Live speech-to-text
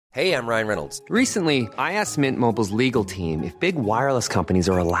Hey, I'm Ryan Reynolds. Recently, I asked Mint Mobile's legal team if big wireless companies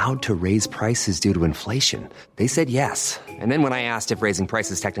are allowed to raise prices due to inflation. They said yes. And then when I asked if raising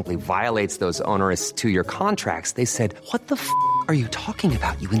prices technically violates those onerous two-year contracts, they said, "What the f*** are you talking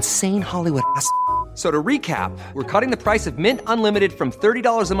about, you insane Hollywood ass?" So to recap, we're cutting the price of Mint Unlimited from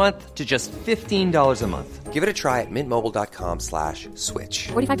 $30 a month to just $15 a month. Give it a try at mintmobile.com/switch.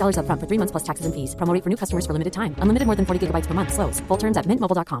 $45 up front for 3 months plus taxes and fees. Promo rate for new customers for limited time. Unlimited more than 40 gigabytes per month. Slows full terms at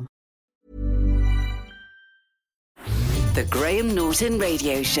mintmobile.com. The Graham Norton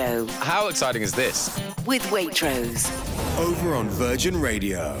Radio Show. How exciting is this? With Waitrose. Over on Virgin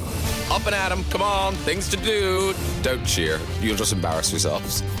Radio. Up and at 'em, come on, things to do. Don't cheer, you'll just embarrass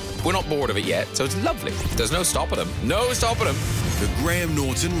yourselves. We're not bored of it yet, so it's lovely. There's no stopping them. No stopping them. The Graham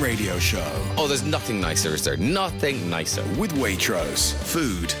Norton Radio Show. Oh, there's nothing nicer, is there? Nothing nicer. With Waitrose.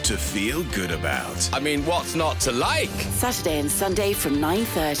 Food to feel good about. I mean, what's not to like? Saturday and Sunday from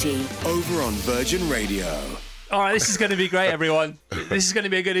 9:30. Over on Virgin Radio. All right, this is going to be great, everyone. This is going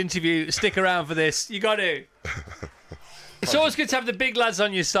to be a good interview. Stick around for this. You got to. It's always good to have the big lads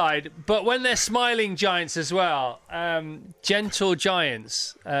on your side, but when they're smiling giants as well, gentle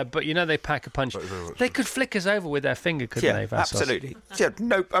giants, but you know they pack a punch. They could flick us over with their finger, couldn't they, Vassos? Absolutely. Yeah,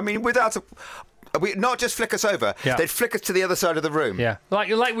 no, I mean, without not just flick us over, they'd flick us to the other side of the room. Yeah, like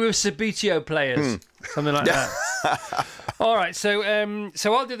we were Sabitio players, something like that. All right, so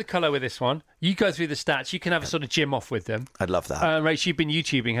I'll do the colour with this one. You go through the stats. You can have a sort of gym off with them. I'd love that. Rach, you've been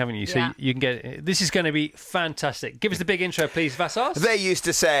YouTubing, haven't you? So you can get... This is going to be fantastic. Give us the big intro, please, Vassos. They used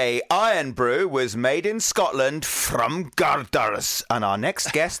to say Iron Brew was made in Scotland from Gardars, and our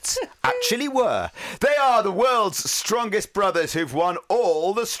next guests actually were. They are the world's strongest brothers who've won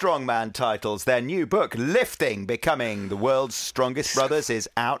all the strongman titles. Their new book, Lifting, Becoming the World's Strongest Brothers, is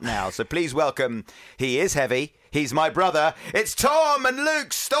out now. So please welcome, he is heavy, he's my brother, it's Tom and Luke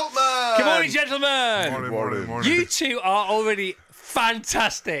Stoltman. Good morning, gentlemen. Morning. You two are already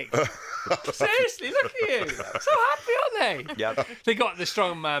fantastic. Seriously, look at you. So happy, aren't they? Yep. They got the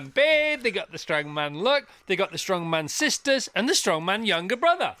strongman beard, they got the strongman look, they got the strongman sisters, and the strongman younger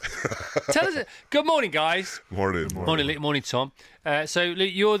brother. Tell us. Good morning, guys. Morning. Morning, Tom. So,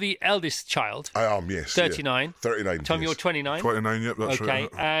 Luke, you're the eldest child. I am, yes. 39. Yeah. 39. Tom, yes. you're 29. 29, yep, that's okay.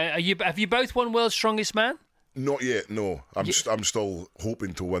 right. Have you both won World's Strongest Man? Not yet, no. I'm still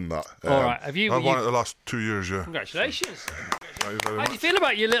hoping to win that. All right. I've won it the last 2 years, yeah. Congratulations. How do you feel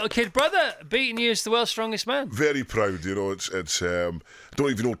about your little kid brother beating you as the world's strongest man? Very proud, you know. It's don't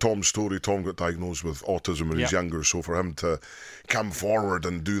even know Tom's story. Tom got diagnosed with autism when he was younger, so for him to come forward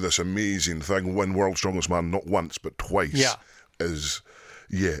and do this amazing thing, win World's Strongest Man not once but twice,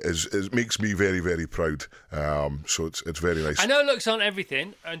 it makes me very, very proud. So it's very nice. I know it looks on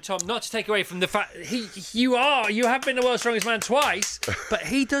everything, and Tom, not to take away from the fact you have been the world's strongest man twice, but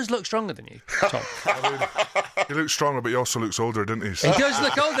he does look stronger than you, Tom. He looks stronger, but he also looks older, didn't he? He does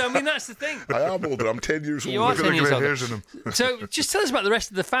look older. I mean, that's the thing. I am older. I'm 10 years older. You are Look 10 at years the older. hairs in him. So just tell us about the rest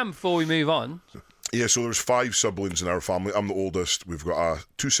of the fam before we move on. Yeah, so there's 5 siblings in our family. I'm the oldest. We've got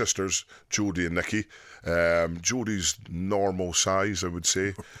 2 sisters, Jodie and Nikki. Jodie's normal size, I would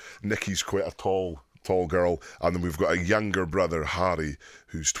say. Nikki's quite a tall girl. And then we've got a younger brother, Harry,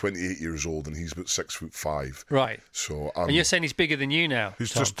 who's 28 years old, and he's about 6'5". Right. So, and you're saying he's bigger than you now,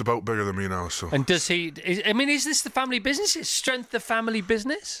 he's Tom. just about bigger than me now. So. And does he... is this the family business? Is strength the family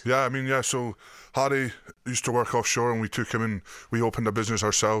business? Yeah, so Harry used to work offshore, and we took him in. We opened a business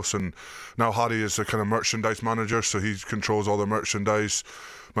ourselves, and now Harry is the kind of merchandise manager, so he controls all the merchandise.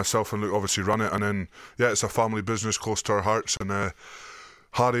 Myself and Luke obviously run it, and then it's a family business close to our hearts, and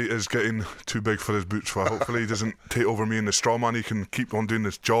Harry is getting too big for his boots. So hopefully he doesn't take over me in the strawman. He can keep on doing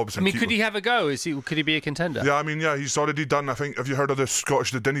his jobs. I mean, could he have a go? Could he be a contender? Yeah, he's already done. I think. Have you heard of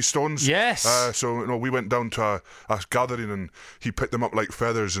the Denny Stones? Yes. So we went down to a gathering and he picked them up like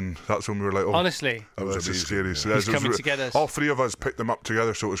feathers, and that's when we were like, oh, honestly, that was a bit scary. So he's coming together. All 3 of us picked them up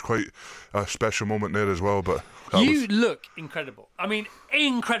together, so it was quite a special moment there as well. But you look incredible. I mean,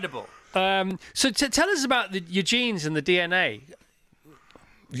 incredible. So tell us about your genes and the DNA.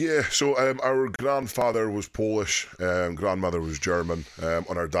 Yeah, so our grandfather was Polish, grandmother was German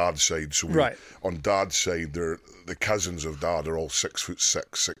on our dad's side. So on dad's side, the cousins of dad are all 6'6",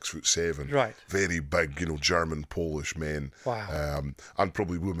 6'7". Right. Very big, German, Polish men. Wow. And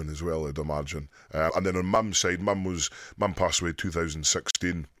probably women as well, I'd imagine. And then on mum's side, mum passed away in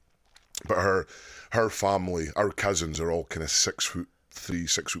 2016, but her family, our cousins, are all kind of 6'3",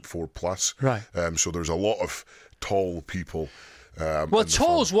 6'4" plus. Right. So there's a lot of tall people. Well,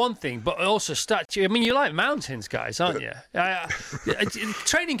 tall's one thing, but also stature. I mean, you like mountains, guys, aren't you?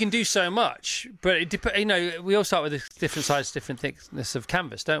 Training can do so much, but we all start with a different size, different thickness of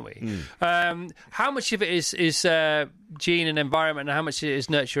canvas, don't we? How much of it is gene and environment, and how much is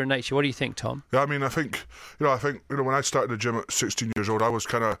nurture and nature? What do you think, Tom? Yeah, I mean, I think when I started the gym at 16 years old, I was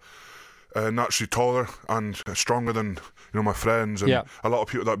kind of naturally taller and stronger than my friends and a lot of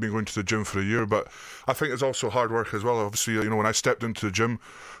people that have been going to the gym for a year. But I think it's also hard work as well. Obviously, when I stepped into the gym,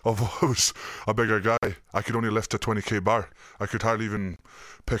 although I was a bigger guy, I could only lift a 20k bar. I could hardly even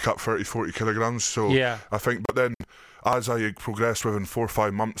pick up 30-40 kilograms. So I think, but then as I progressed within 4 or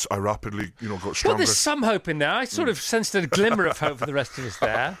 5 months, I rapidly got stronger. Well, there's some hope in there. I sort of sensed a glimmer of hope for the rest of us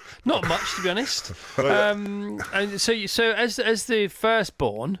there. Not much, to be honest. And so as the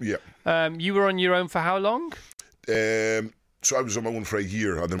firstborn, you were on your own for how long? So I was on my own for a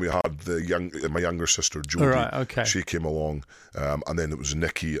year, and then we had my younger sister Jodie. Right, okay. She came along, and then it was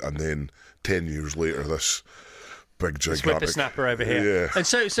Nikki, and then 10 years later, this big gigantic whippersnapper over here. Yeah. And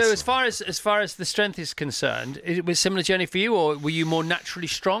so as far as the strength is concerned, it was a similar journey for you, or were you more naturally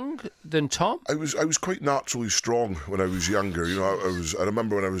strong than Tom? I was quite naturally strong when I was younger. I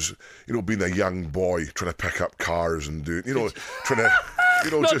remember when I was being a young boy trying to pick up cars and trying to.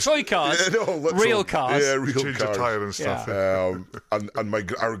 Not just toy cars, real cars. Yeah, real Change cars. the tyre and stuff. Yeah.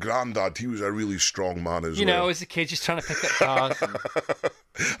 And our granddad, he was a really strong man as well. As a kid, just trying to pick up cars.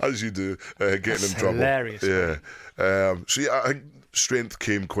 As you do, getting in trouble. Hilarious. Yeah. I think strength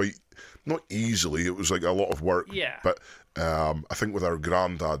came quite, not easily, it was like a lot of work. Yeah. But I think with our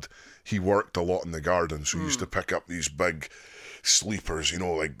granddad, he worked a lot in the garden, so he used to pick up these big sleepers,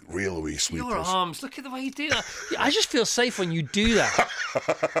 like railway sleepers. Your arms, look at the way you do that. I just feel safe when you do that.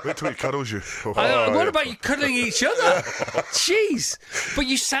 Wait till he cuddles you. What about you cuddling each other? Jeez. But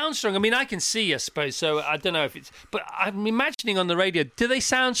you sound strong. I mean, I can see, I suppose, so I don't know if it's... But I'm imagining on the radio, do they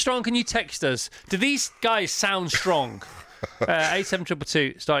sound strong? Can you text us? Do these guys sound strong?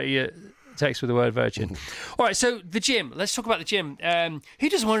 87222, start your text with the word virgin. All right, so the gym. Let's talk about the gym. Who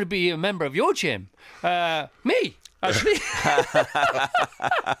doesn't want to be a member of your gym? Me. Actually,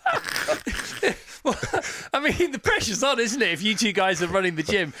 well, I mean, the pressure's on, isn't it? If you two guys are running the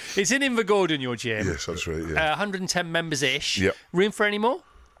gym, it's in Invergordon, your gym. Yes, that's right. Yeah. 110 members ish. Yep. Room for any more?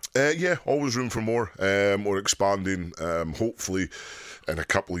 Yeah, always room for more. We're expanding. Hopefully, in a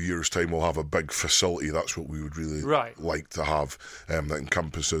couple of years' time, we'll have a big facility. That's what we would really like to have. That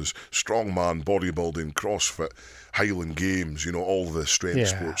encompasses strongman, bodybuilding, CrossFit, Highland Games. All the strength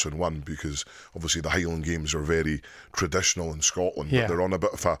sports in one. Because obviously the Highland Games are very traditional in Scotland, but they're on a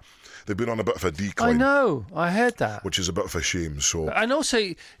bit of a. They've been on a bit of a decline. I know, I heard that. Which is a bit of a shame. So, and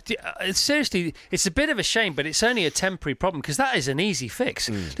also, seriously, it's a bit of a shame, but it's only a temporary problem because that is an easy fix.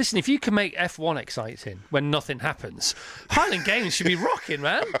 Listen, if you can make F1 exciting when nothing happens, Highland Games should be rocking,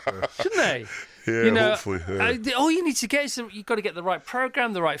 man, shouldn't they? Yeah, hopefully. Yeah. All you need to get is you've got to get the right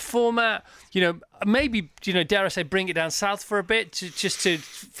program, the right format. Maybe dare I say, bring it down south for a bit just to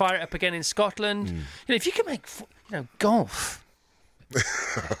fire it up again in Scotland. If you can make golf.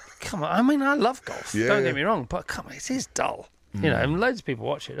 Come on, I mean, I love golf. Yeah. Don't get me wrong, but come on, it is dull. And loads of people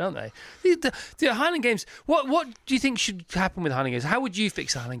watch it, don't they? The Highland Games. What do you think should happen with Highland Games? How would you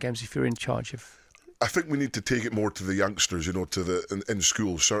fix the Highland Games if you're in charge of? I think we need to take it more to the youngsters, in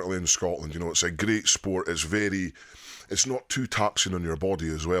schools, certainly in Scotland. It's a great sport. It's not too taxing on your body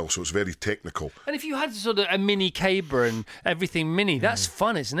as well, so it's very technical. And if you had sort of a mini caber and everything mini, that's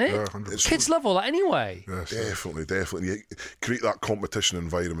fun, isn't it? Yeah, 100%. Kids love all that anyway. Yes, definitely. You create that competition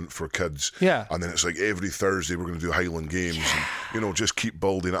environment for kids. Yeah. And then it's like every Thursday we're going to do Highland Games. And, just keep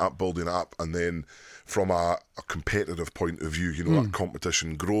building it up. And then from a competitive point of view, that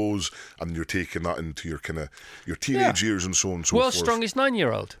competition grows and you're taking that into your your teenage years and so on and so forth. World's strongest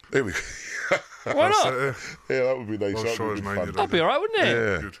 9-year-old. There we go. Why not? Yeah, that would be nice. Well, that would be fun. That'd be all right, wouldn't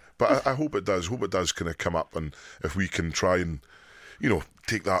it? Yeah. But I hope it does. Hope it does kind of come up, and if we can try and,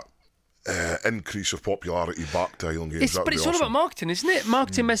 take that increase of popularity back to Highland Games, But it's all about marketing, isn't it?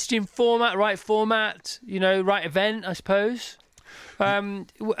 Marketing, messaging, format, right right event, I suppose.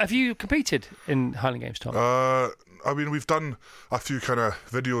 Have you competed in Highland Games, Tom? I mean, we've done a few kind of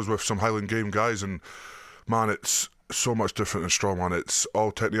videos with some Highland Game guys, and man, it's so much different than strongman. It's all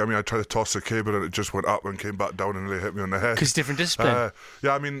technique. I mean, I tried to toss the cable and it just went up and came back down and really hit me on the head. Because different discipline.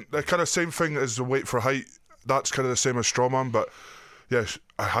 Yeah, I mean, the kind of same thing as the weight for height. That's kind of the same as strongman, but yes,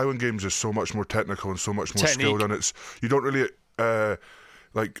 Highland Games is so much more technical and so much more skilled, and you don't really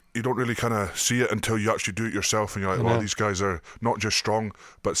like, you don't really kind of see it until you actually do it yourself, and you're like, wow, these guys are not just strong,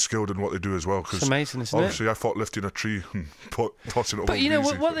 but skilled in what they do as well. It's amazing, isn't obviously, I thought lifting a tree and tossing it over. But you know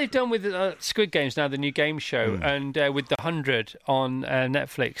what they've done with Squid Games now, the new game show, and with the 100 on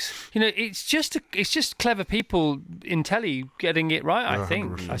Netflix. You know, it's just clever people in telly getting it right. I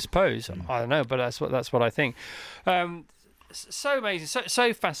think, 100%. I suppose. I don't know, but that's what I think. So amazing,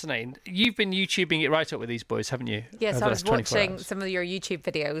 so fascinating. You've been YouTubing it right up with these boys, haven't you? Yes, I was watching some of your YouTube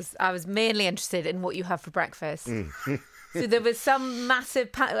videos. I was mainly interested in what you have for breakfast. So there was some massive...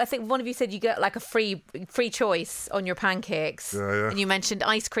 I think one of you said you get like a free choice on your pancakes. Yeah. And you mentioned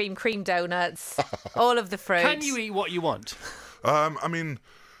ice cream, cream donuts, all of the fruit. Can you eat what you want? I mean...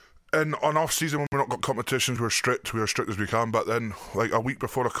 And on off season, when we've not got competitions, we're strict as we can. But then, like a week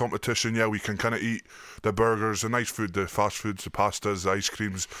before a competition, we can kind of eat the burgers, the nice food, the fast foods, the pastas, the ice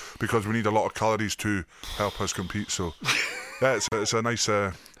creams, because we need a lot of calories to help us compete. So, it's a nice.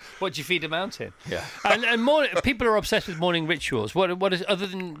 What do you feed a mountain? Yeah. And people are obsessed with morning rituals. What is, other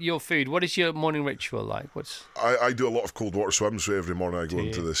than your food, what is your morning ritual like? I do a lot of cold water swims, so every morning I go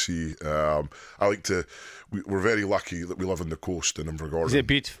into the sea. I like to. We're very lucky that we live on the coast in Invergordon. Is it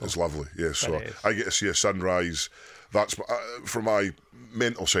beautiful? It's lovely, yeah. So I get to see a sunrise. That's for my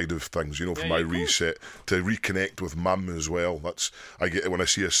mental side of things, for my reset, to reconnect with mum as well. I get when I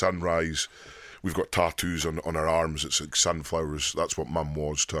see a sunrise. We've got tattoos on our arms. It's like sunflowers. That's what mum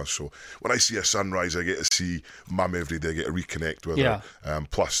was to us. So when I see a sunrise, I get to see mum every day. I get to reconnect with her.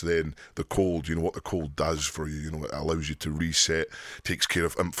 Plus then the cold, what the cold does for you. It allows you to reset, takes care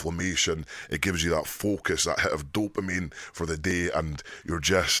of inflammation. It gives you that focus, that hit of dopamine for the day, and you're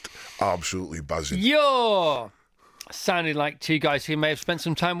just absolutely buzzing. You're sounding like two guys who may have spent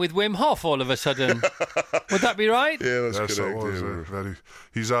some time with Wim Hof all of a sudden. Would that be right? Yeah, that's correct.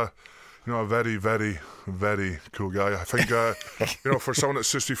 He's a very, very, very cool guy. I think, for someone that's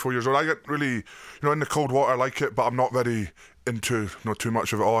 64 years old, I get really, in the cold water, I like it, but I'm not very into too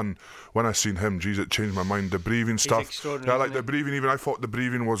much of it on. When I seen him, geez, it changed my mind. The breathing stuff. Yeah, I like the breathing. Even I thought the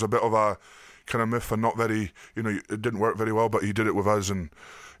breathing was a bit of a kind of myth and not very, it didn't work very well, but he did it with us, and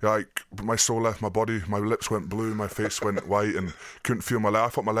like my soul left my body, my lips went blue, my face went white, and couldn't feel my leg. I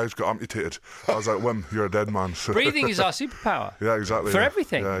thought my legs got amputated. I was like, Wim, you're a dead man. So breathing is our superpower. Yeah, exactly. For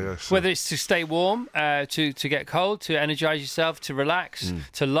everything. Yeah. So. Whether it's to stay warm, to get cold, to energise yourself, to relax,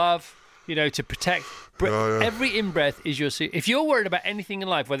 to love, to protect. Every in-breath is your suit. If you're worried about anything in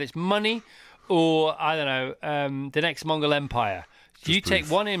life, whether it's money or, I don't know, the next Mongol Empire, you take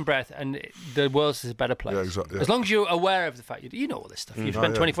one in-breath and the world's a better place. Yeah, exactly. Yeah. As long as you're aware of the fact, you know all this stuff. You've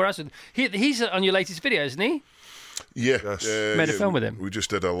spent 24 hours with him. He's on your latest video, isn't he? Yeah. Yes. Made a film with him. We just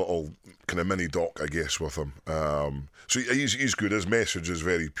did a little kind of mini doc, I guess, with him. So he's good. His message is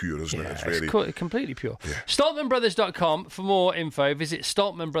very pure, isn't it? It's completely pure. Yeah. Stoltmanbrothers.com for more info. Visit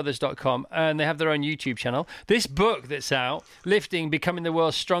stoltmanbrothers.com, and they have their own YouTube channel. This book that's out, Lifting, Becoming the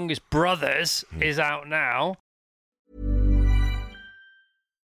World's Strongest Brothers, is out now.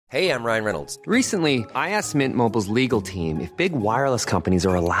 Hey, I'm Ryan Reynolds. Recently, I asked Mint Mobile's legal team if big wireless companies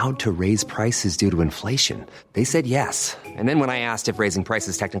are allowed to raise prices due to inflation. They said yes. And then when I asked if raising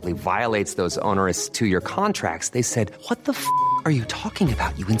prices technically violates those onerous 2-year contracts, they said, "What the f*** are you talking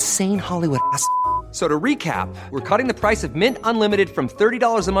about, you insane Hollywood ass?" So to recap, we're cutting the price of Mint Unlimited from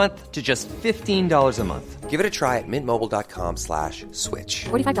 $30 a month to just $15 a month. Give it a try at mintmobile.com/switch.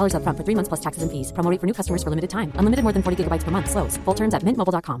 $45 up front for 3 months plus taxes and fees. Promo rate for new customers for limited time. Unlimited more than 40 gigabytes per month. Slows full terms at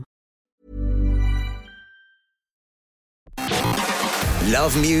mintmobile.com.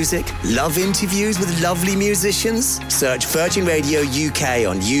 Love music? Love interviews with lovely musicians? Search Virgin Radio UK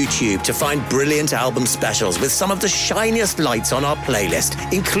on YouTube to find brilliant album specials with some of the shiniest lights on our playlist,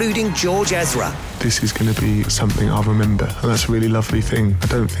 including George Ezra. This is going to be something I'll remember, and that's a really lovely thing. I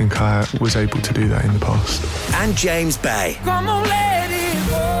don't think I was able to do that in the past. And James Bay. Come on, let it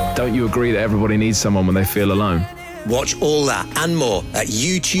go. Don't you agree that everybody needs someone when they feel alone? Watch all that and more at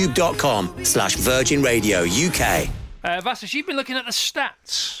youtube.com/Virgin Radio UK. Vassos, you've been looking at the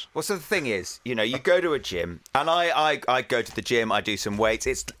stats. Well, so the thing is, you go to a gym, and I go to the gym, I do some weights.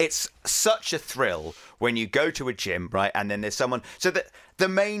 It's such a thrill when you go to a gym, right, and then there's someone. So the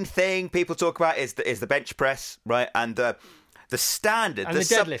main thing people talk about is the bench press, right, and the standard. And the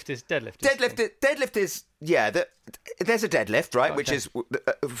deadlift is deadlift. Deadlift is there's a deadlift, right? Which is,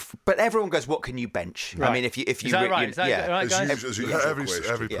 but everyone goes, "What can you bench?" Right. I mean, if you is that right? Is that right, guys?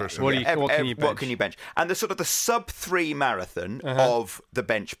 Every person. What can you bench? And the sort of the sub-3 marathon of the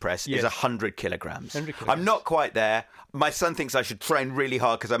bench press is 100 kilograms. 100 kilograms. I'm not quite there. My son thinks I should train really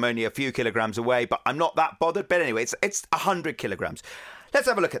hard because I'm only a few kilograms away, but I'm not that bothered. But anyway, it's 100 kilograms. let's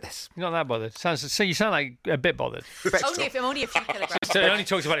have a look at this. You're not that bothered. So you sound like a bit bothered. only a few kilograms. So he only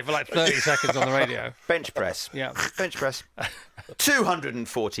talks about it for like 30 seconds on the radio. Bench press. Yeah. Bench press.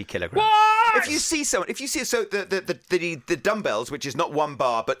 240 kilograms. What? If you see the dumbbells, which is not one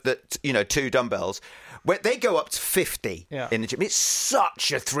bar, but two dumbbells, where they go up to 50 in the gym. It's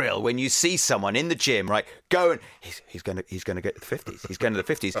such a thrill when you see someone in the gym, right, go and he's going to get to the 50s. He's going to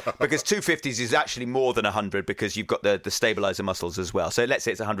the 50s because 250s is actually more than 100 because you've got the stabilizer muscles as well. So let's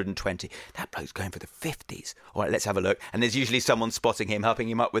say it's 120. That bloke's going for the 50s. All right, let's have a look. And there's usually someone spotting him, helping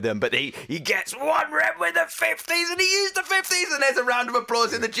him up with them. But he gets one rep with the 50s and he used the 50s. And there's a round of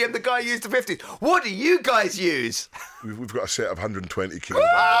applause in the gym. The guy used the 50s. What do you guys use? We've got a set of 120 kilos.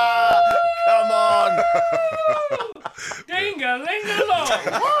 Come on. Ding-a-ling-a-long.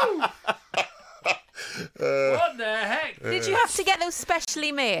 What the heck? Did you have to get those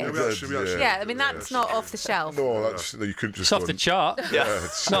specially made? Yeah, I mean, that's not off the shelf. No, you couldn't just... It's off the chart. Yeah,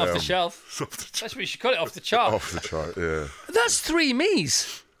 it's not off the shelf. That's what you should call it, off the chart. Off the chart, yeah. That's 3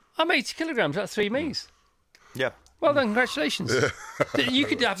 me's. I'm 80 kilograms. That's 3 me's. Yeah. Well done, congratulations. Yeah. You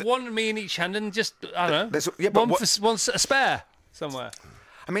could have 1 me in each hand and just, I don't know, one a spare somewhere.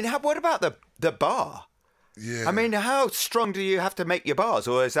 I mean, what about the bar? Yeah. I mean, how strong do you have to make your bars?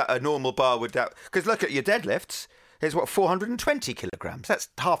 Or is that a normal bar without... Because look at your deadlifts. There's 420 kilograms. That's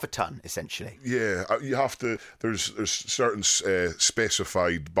half a ton, essentially. Yeah, you have to... There's certain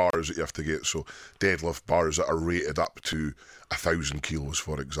specified bars that you have to get. So deadlift bars that are rated up to 1,000 kilos,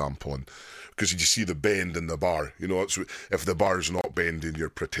 for example. And because you see the bend in the bar. If the bar's not bending, you're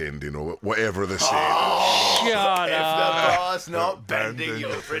pretending, or whatever they say. Shut up. If the bar's not bending,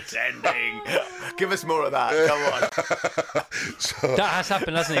 you're pretending. Give us more of that. Come on. That has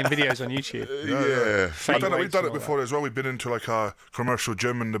happened, hasn't it, in videos on YouTube? Yeah. We've done it before as well. We've been into like a commercial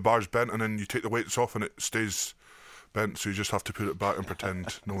gym and the bar's bent, and then you take the weights off and it stays bent, so you just have to put it back and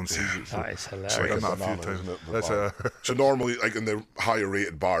pretend no one sees it. So that is hilarious. I've done that a few times. So normally, like in the higher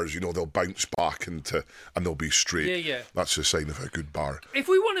rated bars, they'll bounce back and they'll be straight. Yeah. That's a sign of a good bar. If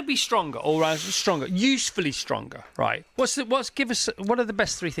we want to be stronger, all round stronger, usefully stronger, right? What are the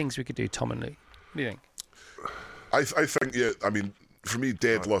best 3 things we could do, Tom and Luke? What do you think? I think, I mean, for me,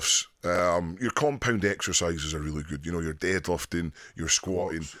 deadlifts, your compound exercises are really good. Your deadlifting, your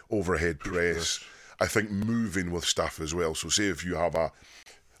squatting, overhead press. I think moving with stuff as well. So say if you have a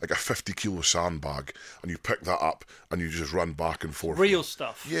 50 kilo sandbag and you pick that up and you just run back and forth. Real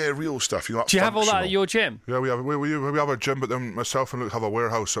stuff. Yeah, real stuff. Do you have all that at your gym? Yeah, we have a gym, but then myself and Luke have a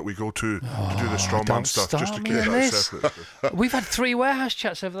warehouse that we go to do the strongman stuff just to keep that separate. We've had 3 warehouse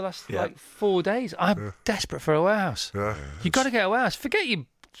chats over the last 4 days. I'm desperate for a warehouse. Yeah. You've got to get a warehouse. Forget your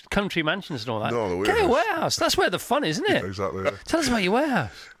country mansions and all that. No, get a warehouse. That's where the fun is, isn't it? Exactly. Yeah. Tell us about your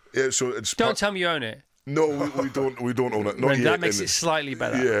warehouse. Yeah, so it's Don't tell me you own it. No, we don't. We don't own it. Not yet. That makes it slightly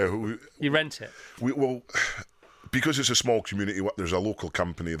better. Yeah, you rent it. Because it's a small community. There's a local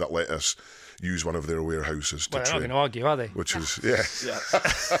company that let us use one of their warehouses to train. They're not going to argue, are they? Which is so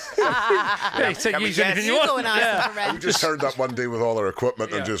use anything you want. We just turned up one day with all our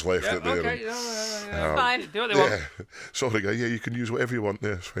equipment and just left it there. Okay, fine. Do what they want. Sorry, guy. Yeah, you can use whatever you want.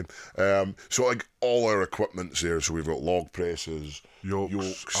 Yeah, it's fine. So like all our equipment's there. So we've got log presses,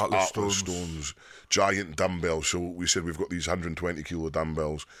 yokes, atlas stones, giant dumbbells. So we said we've got these 120 kilo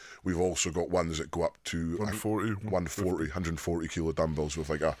dumbbells. We've also got ones that go up to 140 kilo dumbbells with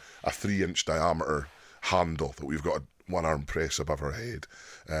like a 3-inch diameter handle that we've got a 1-arm press above our head.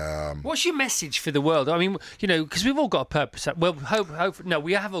 What's your message for the world? I mean, because we've all got a purpose. Well,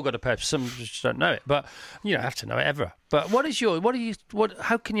 we have all got a purpose. Some just don't know it, but you don't have to know it ever. But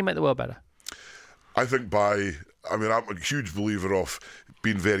how can you make the world better? I think I'm a huge believer of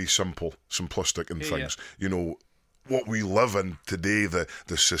being very simplistic in things. What we live in today, the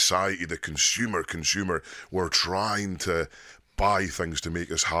society, the consumer, we're trying to buy things to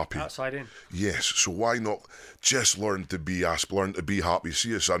make us happy. Outside in. Yes, so why not just learn to be happy,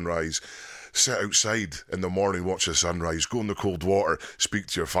 see a sunrise, sit outside in the morning, watch the sunrise, go in the cold water, speak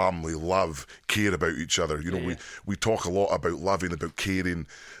to your family, love, care about each other. We talk a lot about loving, about caring.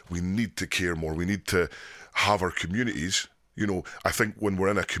 We need to care more. We need to have our communities. I think when we're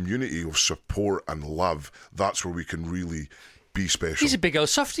in a community of support and love, that's where we can really be special. He's a big old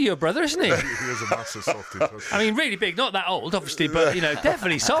softy, your brother, isn't he? He is a massive softy. I mean, really big, not that old, obviously, but,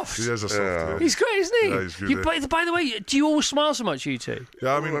 definitely soft. He is a softy. Yeah. He's great, isn't he? Yeah, he's good. By the way, do you all smile so much, you two?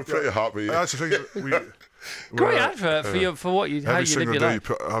 Yeah, I mean, we're pretty happy. That's the thing. Great advert for how you live your life. Every single day you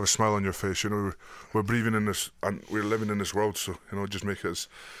have a smile on your face. We're breathing in this and we're living in this world, so just make it as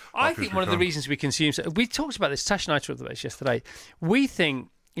I think one of the reasons we consume... We talked about this, Tash and I talked about this yesterday. We think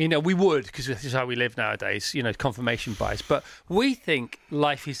You know, we would, because this is how we live nowadays, you know, confirmation bias. But we think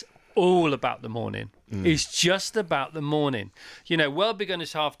life is all about the morning. It's just about the morning. You know, well begun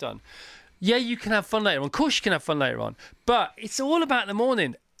is half done. Yeah, you can have fun later on. Of course you can have fun later on. But it's all about the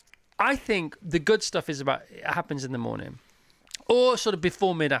morning. I think the good stuff it happens in the morning or sort of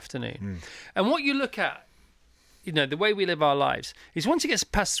before mid-afternoon. And what you look at, you know, the way we live our lives is once it gets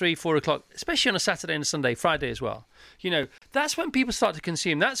past 3, 4 o'clock, especially on a Saturday and a Sunday, Friday as well, you know, that's when people start to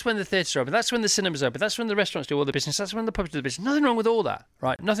consume. That's when the theatres are open. That's when the cinemas are open. That's when the restaurants do all the business. That's when the pubs do the business. Nothing wrong with all that,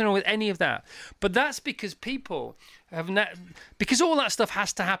 right? Nothing wrong with any of that. But that's because people because all that stuff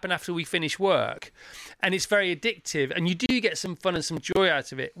has to happen after we finish work, and it's very addictive, and you do get some fun and some joy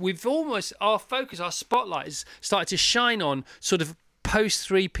out of it. We've almost, our focus, our spotlight has started to shine on sort of post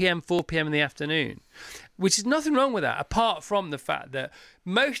 3 p.m, 4 p.m. in the afternoon, which is nothing wrong with that, apart from the fact that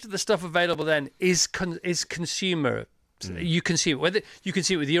most of the stuff available then is consumer. You consume it, whether you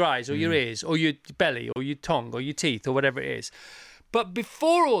consume it with your eyes or your ears or your belly or your tongue or your teeth or whatever it is. But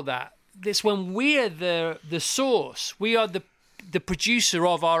before all that, it's when we're the source. We are the producer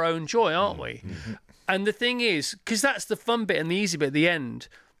of our own joy, aren't we? And the thing is, because that's the fun bit and the easy bit at the end,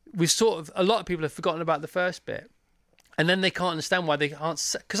 a lot of people have forgotten about the first bit. And then they can't understand why they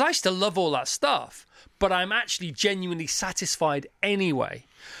can't... Because I still love all that stuff, but I'm actually genuinely satisfied anyway.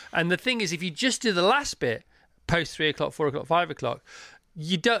 And the thing is, if you just do the last bit, post 3 o'clock, 4 o'clock, 5 o'clock,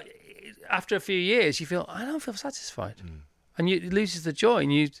 you don't... After a few years, you feel, I don't feel satisfied. And it loses the joy,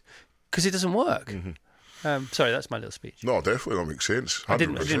 and because it doesn't work. Sorry, that's my little speech. No, definitely that makes sense. 100%. I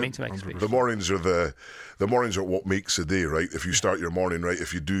didn't mean to make a speech. The mornings are what makes the day, right? If you start your morning right,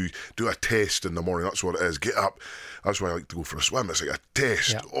 if you do a test in the morning, that's what it is. Get up. That's why I like to go for a swim. It's like a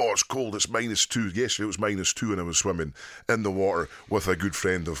test. Yeah. Oh, it's cold. It's -2. Yesterday it was -2 and I was swimming in the water with a good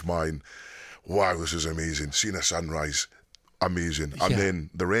friend of mine. Wow, this is amazing. Seeing a sunrise, amazing. And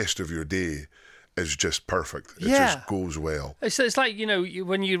then the rest of your day is just perfect. It just goes well. It's like, you know,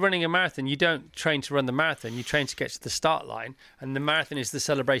 when you're running a marathon, you don't train to run the marathon. You train to get to the start line, and the marathon is the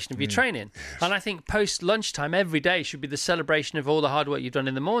celebration of your training. Yes. And I think post-lunchtime every day should be the celebration of all the hard work you've done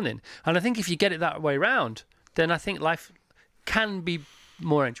in the morning. And I think if you get it that way round, then I think life can be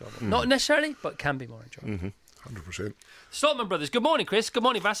more enjoyable. Not necessarily, but can be more enjoyable. 100%. Stoltman Brothers, good morning, Chris. Good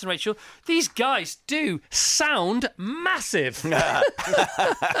morning, Vass and Rachel. These guys do sound massive.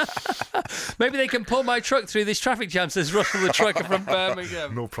 Maybe they can pull my truck through this traffic jam, says Russell the trucker from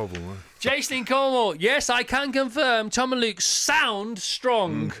Birmingham. No problem, man. Jason in Cornwall, yes, I can confirm Tom and Luke sound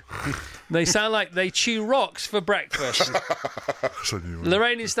strong. They sound like they chew rocks for breakfast.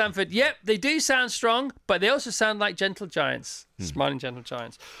 Lorraine in Stamford, yep, they do sound strong, but they also sound like gentle giants. Smiling gentle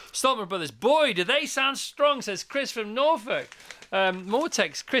giants. Stoltman Brothers, boy, do they sound strong, says Chris from Norfolk. More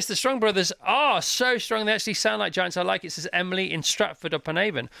text. Chris, the Strong Brothers are so strong they actually sound like giants. I like it, says Emily in Stratford upon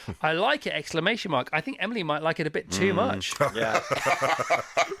Avon. I like it, ! I think Emily might like it a bit too much. Yeah.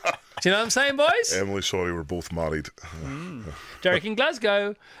 Do you know what I'm saying, boys? Emily, sorry, we're both married. Derek in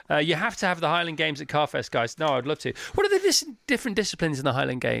Glasgow, you have to have the Highland Games at Carfest, guys. No, I'd love to. What are the different disciplines in the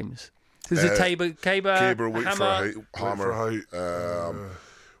Highland Games? There's a caber, wait hammer, for height, hammer,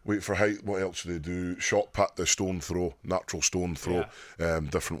 wait for height. What else do they do? Shot put, the stone throw, natural stone throw,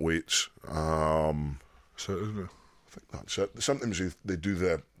 different weights. So, isn't it? I think that's it. Sometimes they do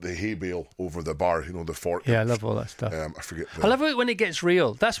the hay bale over the bar, you know, the fork. Yeah, I love all that stuff. I forget. I love it when it gets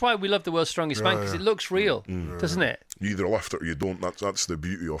real. That's why we love the World's Strongest Man, because it looks real, doesn't it? You either lift it or you don't. That's the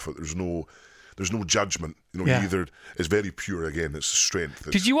beauty of it. There's no judgment. You know, it's very pure again. It's strength.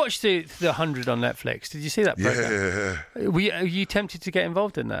 Did you watch the 100 on Netflix? Did you see that program? Yeah. Are you tempted to get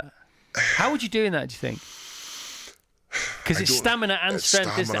involved in that? How would you do in that, do you think? Because it's stamina and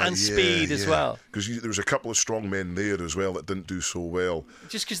strength and speed as well. Because there was a couple of strong men there as well that didn't do so well.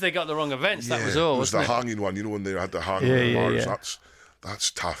 Just because they got the wrong events, that was all. It was the hanging one, you know, when they had the hanging bars.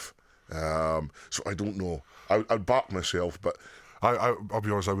 That's tough. So I don't know. I'd back myself, but I'll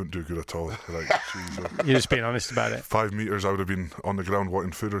be honest, I wouldn't do good at all. Like, you're just being honest about it. 5 metres, I would have been on the ground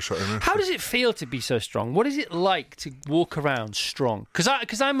wanting food or something. How does it feel to be so strong? What is it like to walk around strong?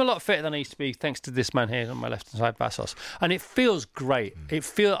 Because I'm a lot fitter than I used to be, thanks to this man here on my left-hand side, Vassos. And it feels great.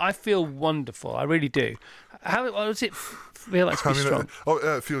 I feel wonderful. I really do. How does it feel like to be strong?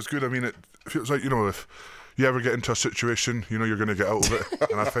 It feels good. I mean, it feels like, you know, if you ever get into a situation, you know you're going to get out of it.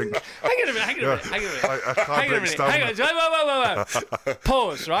 And I think... Hang on a minute. Hang on. Whoa.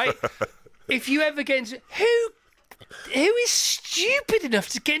 Pause, right? If you ever get into... Who Who is stupid enough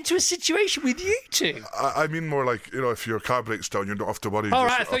to get into a situation with you two? I mean more like, if your car breaks down, you don't have to worry. All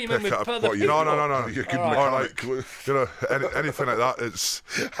right, I thought you meant with other people. No. You're good Or like, anything like that. It's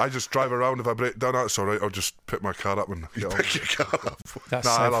I just drive around. If I break down, that's all right. I'll just pick my car up and pick your car up. That's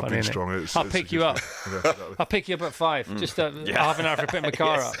I love funny, being strong. I'll pick you up. I'll pick you up at 5. Just half an hour for picking my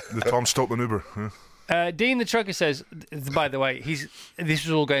car up. The Tom Stoltman Uber. Yeah. Dean the trucker says, by the way, this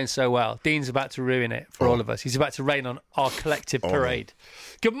was all going so well. Dean's about to ruin it for all of us. He's about to rain on our collective parade.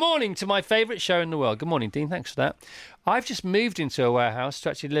 Good morning to my favourite show in the world. Good morning, Dean. Thanks for that. I've just moved into a warehouse to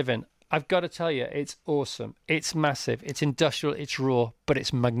actually live in. I've got to tell you, it's awesome. It's massive. It's industrial. It's raw, but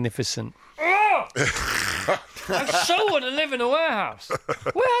it's magnificent. Oh! I so want to live in a warehouse.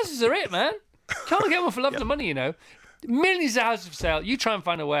 Warehouses are it, man. Can't get one for love of the money, Millions of houses for sale. You try and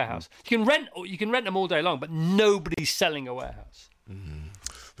find a warehouse. You can rent them all day long, but nobody's selling a warehouse.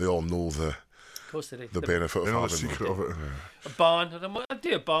 They all know the benefit of having the secret of it. A barn. I'd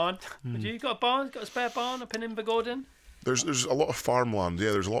do a barn. Would you? Got a barn? Got a spare barn up in Invergordon? There's a lot of farmland.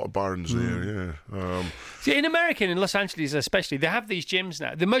 Yeah, there's a lot of barns there. Yeah. See, in America, in Los Angeles especially, they have these gyms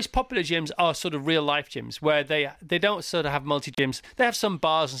now. The most popular gyms are sort of real life gyms where they don't sort of have multi gyms. They have some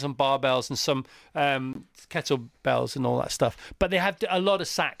bars and some barbells and some kettlebells and all that stuff. But they have a lot of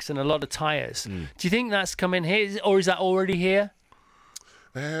sacks and a lot of tires. Do you think that's coming here, or is that already here?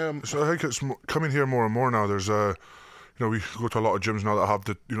 So I think it's coming here more and more now. There's we go to a lot of gyms now that have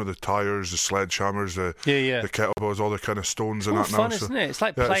the the tires, the sledgehammers, the kettlebells, all the kind of stones and that now. Fun, isn't it? It's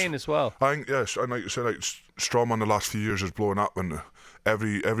like playing as well. I think and like you said, like strongman the last few years is blowing up, and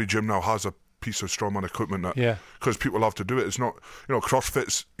every gym now has a piece of strongman equipment because people love to do it. It's not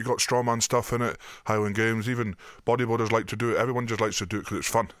CrossFit's, you got strongman stuff in it, Highland Games, even bodybuilders like to do it. Everyone just likes to do it because it's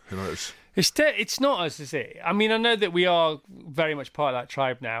fun. It's not us, is it? I mean, I know that we are very much part of that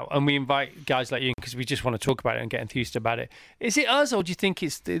tribe now, and we invite guys like you because we just want to talk about it and get enthused about it. Is it us, or do you think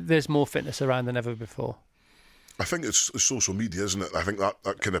there's more fitness around than ever before? I think it's social media, isn't it? I think that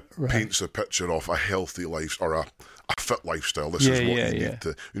kind of paints a picture of a healthy life or a fit lifestyle. This is what you need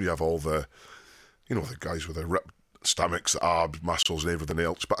to. You have all the, the guys with the ripped stomachs, the abs, muscles, and everything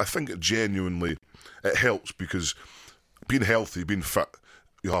else. But I think it helps because being healthy, being fit,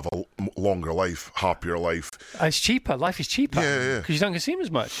 you'll have a longer life, happier life. It's cheaper. Life is cheaper. Yeah. Because you don't consume as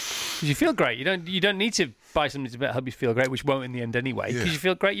much. Because you feel great. You don't need to buy something to help you feel great, which won't in the end anyway. Because you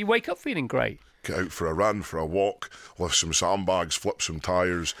feel great, you wake up feeling great. Get out for a run, for a walk, lift some sandbags, flip some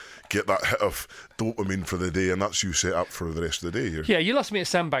tyres, get that hit of dopamine for the day, and that's you set up for the rest of the day. Yeah, you lost me at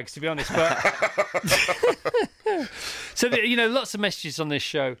sandbags, to be honest. But so lots of messages on this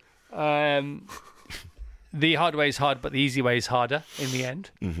show. The hard way is hard, but the easy way is harder in the end.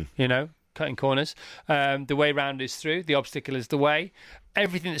 Cutting corners. The way round is through. The obstacle is the way.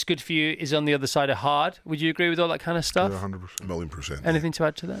 Everything that's good for you is on the other side of hard. Would you agree with all that kind of stuff? Yeah, 100%. 1,000,000%. Anything to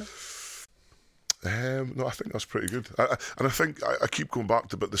add to that? No, I think that's pretty good. And I think I keep going back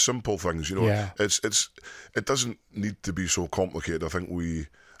to the simple things. It doesn't need to be so complicated. I think we,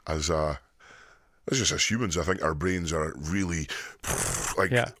 as humans, I think our brains are really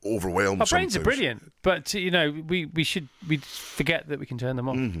overwhelmed. Our brains sometimes. are brilliant, but we forget that we can turn them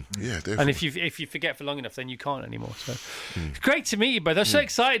off. Yeah, definitely. And if you forget for long enough, then you can't anymore. So it's great to meet you, both. I was so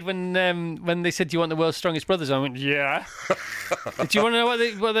excited when they said, "Do you want the world's strongest brothers?" I went, "Yeah." Do you want to know what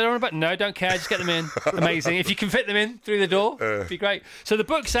they're on about? No, don't care. Just get them in. Amazing. If you can fit them in through the door, it'd be great. So the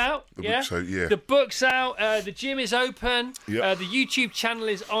book's out. The book's out. The gym is open. Yep. The YouTube channel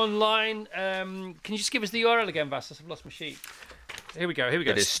is online. Can you just give us the URL again, Vassos? I've lost my sheet. Here we go.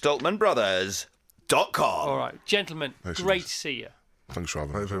 It is StoltmanBrothers.com. All right, gentlemen, great to see you. Thanks for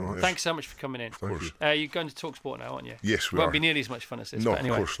having me. Very much. Thanks so much for coming in. Of course. You're going to TalkSport now, aren't you? Yes, we Won't are. be nearly as much fun as this. No, but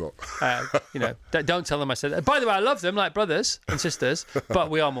anyway, of course not. Don't tell them I said that. By the way, I love them like brothers and sisters, but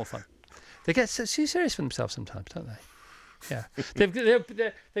we are more fun. They get so serious for themselves sometimes, don't they? Yeah.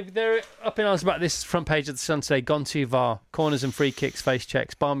 They're up in arms about this front page of the Sun today. Gone too far. Corners and free kicks, face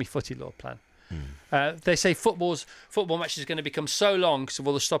checks, balmy footy law plan. They say football matches are going to become so long because of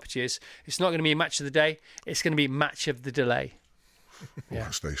all the stoppages. It's not going to be a match of the day. It's going to be match of the delay. Yeah.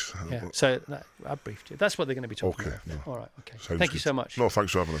 That's nice. Yeah. So I briefed you. That's what they're going to be talking about. No. All right. Okay. Sounds Thank you good. so much. No,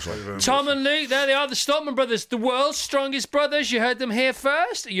 thanks for having us. Tom and Luke, there they are, the Stoltman brothers, the world's strongest brothers. You heard them here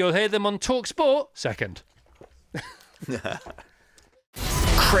first. You'll hear them on TalkSport second.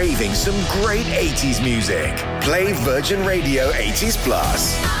 Craving some great 80s music? Play Virgin Radio 80s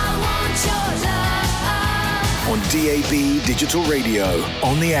Plus. On DAB Digital Radio,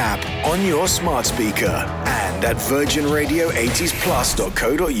 on the app, on your smart speaker, and at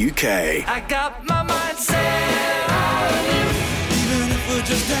virginradio80splus.co.uk. I got my mind set on you. Even if we're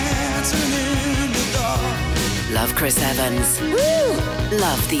just dancing in the dark, Love Chris Evans. Woo!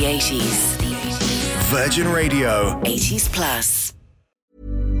 Love the 80s. Virgin Radio. 80s Plus.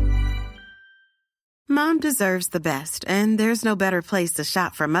 Mom deserves the best, and there's no better place to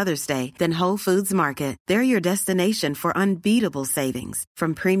shop for Mother's Day than Whole Foods Market. They're your destination for unbeatable savings,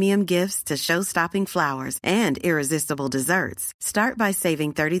 from premium gifts to show-stopping flowers and irresistible desserts. Start by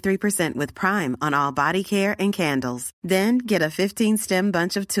saving 33% with Prime on all body care and candles. Then get a 15-stem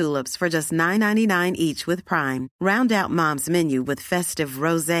bunch of tulips for just $9.99 each with Prime. Round out Mom's menu with festive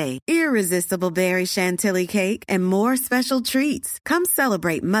rosé, irresistible berry chantilly cake, and more special treats. Come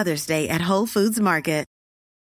celebrate Mother's Day at Whole Foods Market.